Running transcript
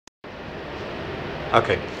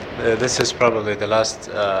Okay, this is probably the last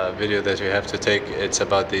video that we have to take. It's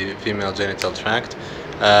about the female genital tract.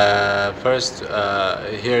 First,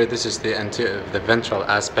 here this is the ventral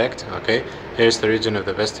aspect. Okay, here's the region of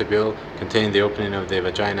the vestibule containing the opening of the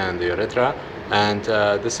vagina and the urethra, and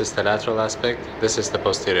this is the lateral aspect. This is the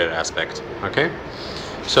posterior aspect. Okay,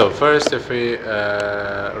 so first, if we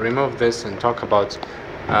remove this and talk about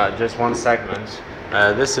just one segment,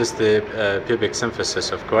 this is the pubic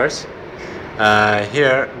symphysis, of course.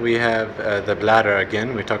 Here we have the bladder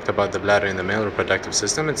again. We talked about the bladder in the male reproductive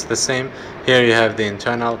system. It's the same. Here you have the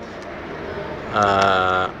internal,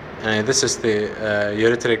 and this is the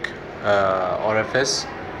urethric orifice.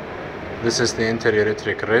 This is the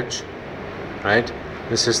interurethric ridge, right?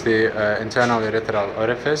 This is the internal urethral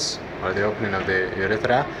orifice, or the opening of the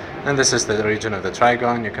urethra. And this is the region of the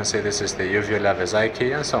trigone. You can see this is the uvula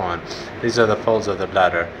vesicae, and so on. These are the folds of the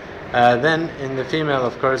bladder. Then in the female,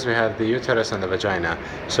 of course, we have the uterus and the vagina.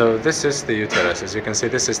 So this is the uterus. As you can see,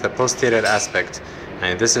 this is the posterior aspect,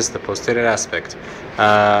 and this is the posterior aspect.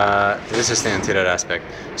 This is the anterior aspect.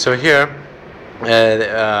 So here,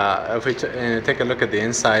 if we take a look at the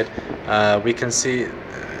inside, we can see,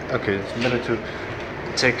 okay, it's better to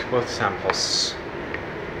take both samples.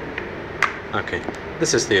 Okay,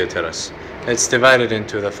 this is the uterus. It's divided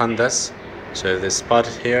into the fundus. So this spot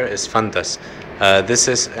here is fundus. This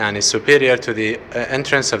is superior to the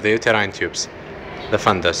entrance of the uterine tubes, the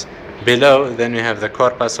fundus. Below, then we have the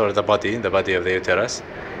corpus, or the body of the uterus.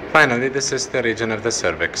 Finally, this is the region of the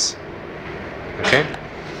cervix. Okay.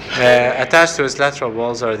 Attached to its lateral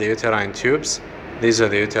walls are the uterine tubes. These are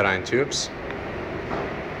the uterine tubes,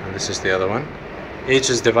 and this is the other one. Each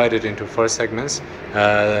is divided into 4 segments.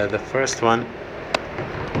 The first one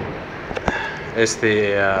is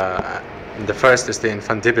the first is the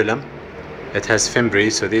infundibulum. It has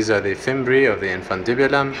fimbri, so these are the fimbri of the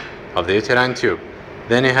infundibulum of the uterine tube.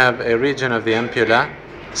 Then you have a region of the ampulla,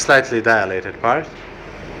 slightly dilated part.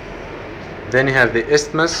 Then you have the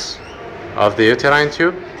isthmus of the uterine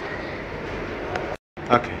tube.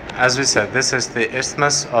 Okay, as we said, this is the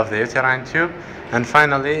isthmus of the uterine tube. And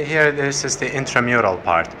finally, here this is the intramural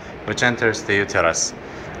part, which enters the uterus.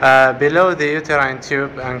 Below the uterine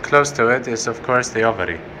tube and close to it is, of course, the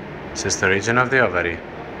ovary. This is the region of the ovary.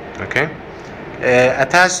 Okay.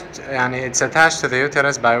 It's attached to the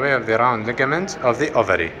uterus by way of the round ligament of the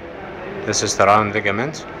ovary. This is the round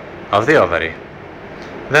ligament of the ovary.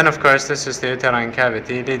 Then, of course, this is the uterine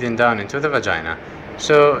cavity leading down into the vagina.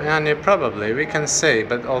 So, probably we can say,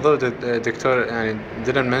 but although the doctor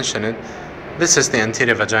didn't mention it, this is the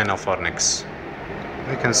anterior vaginal fornix.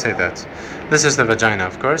 We can say that. This is the vagina,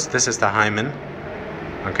 of course. This is the hymen.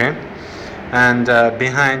 Okay, and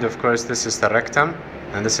behind, of course, this is the rectum.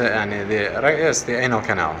 And this is the anal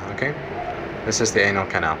canal. Okay, this is the anal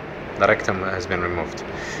canal. The rectum has been removed.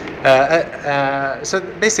 So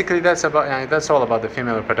basically, that's all about the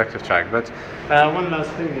female reproductive tract. But one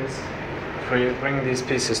last thing is, for you bring these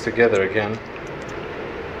pieces together again.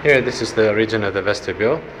 Here, this is the region of the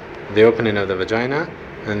vestibule, the opening of the vagina,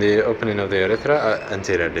 and the opening of the urethra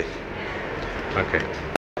anteriorly. Okay.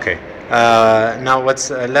 Okay. Now what's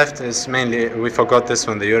left is mainly, we forgot this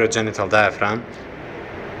one, the urogenital diaphragm.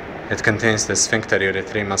 It contains the sphincter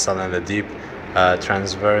urethrae muscle and the deep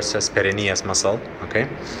transversus perineus muscle. Okay,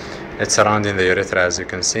 it's surrounding the urethra, as you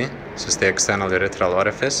can see. This is the external urethral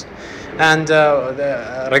orifice. And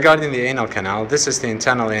regarding the anal canal, this is the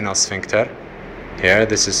internal anal sphincter. Here,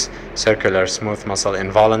 this is circular smooth muscle,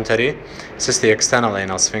 involuntary. This is the external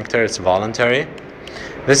anal sphincter, it's voluntary.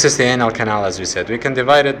 This is the anal canal, as we said. We can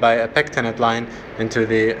divide it by a pectinate line into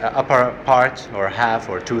the upper part, or half,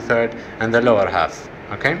 or 2/3, and the lower half.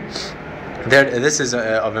 Okay, this is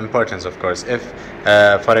of importance, of course. If,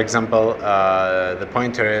 for example, the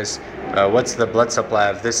pointer is what's the blood supply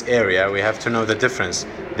of this area, we have to know the difference.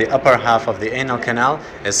 The upper half of the anal canal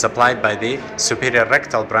is supplied by the superior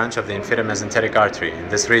rectal branch of the inferior mesenteric artery in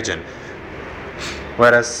this region,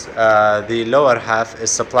 whereas the lower half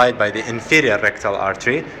is supplied by the inferior rectal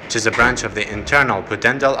artery, which is a branch of the internal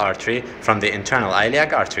pudendal artery from the internal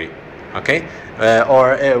iliac artery. Okay,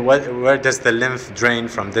 where does the lymph drain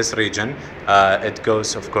from this region? It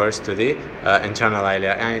goes, of course, to the internal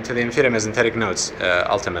ilia and to the inferior mesenteric nodes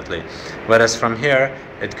ultimately. Whereas from here,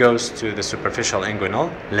 it goes to the superficial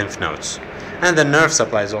inguinal lymph nodes. And the nerve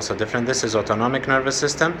supply is also different. This is autonomic nervous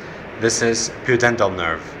system. This is pudendal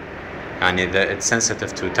nerve. And it's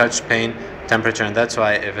sensitive to touch, pain, temperature, and that's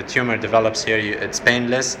why if a tumor develops here, it's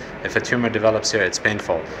painless. If a tumor develops here, it's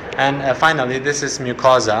painful. And finally, this is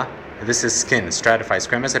mucosa. This is skin, stratified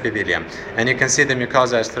squamous epithelium. And you can see the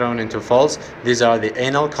mucosa is thrown into folds. These are the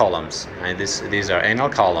anal columns. And these are anal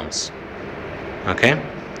columns. Okay.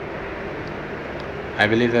 I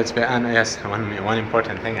believe that's and yes, one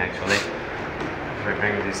important thing actually. If we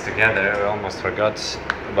bring these together, we almost forgot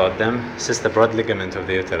about them. This is the broad ligament of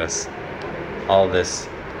the uterus. All this.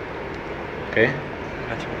 Okay.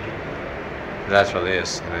 Laterally,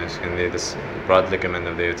 yes. As you can see, this broad ligament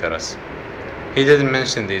of the uterus. He didn't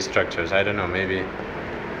mention these structures. I don't know. Maybe.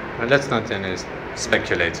 Well, let's not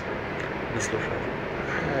speculate. Muscle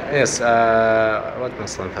fat. Yes. What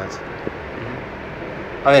muscle and fat?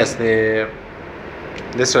 Oh yes,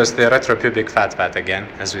 this was the retropubic fat again,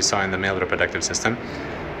 as we saw in the male reproductive system.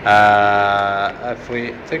 If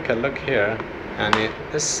we take a look here, and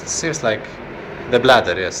this seems like the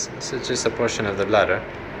bladder. Yes, this is just a portion of the bladder.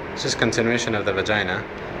 It's just continuation of the vagina.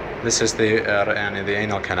 This is the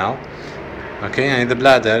anal canal. Okay, and the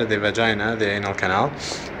bladder, the vagina, the anal canal,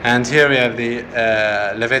 and here we have the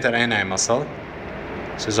levator ani muscle.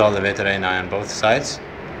 This is all levator ani on both sides.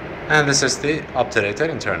 And this is the obturator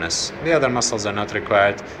internus. The other muscles are not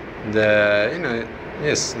required.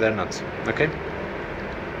 Yes, they're not. Okay?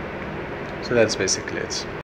 So that's basically it.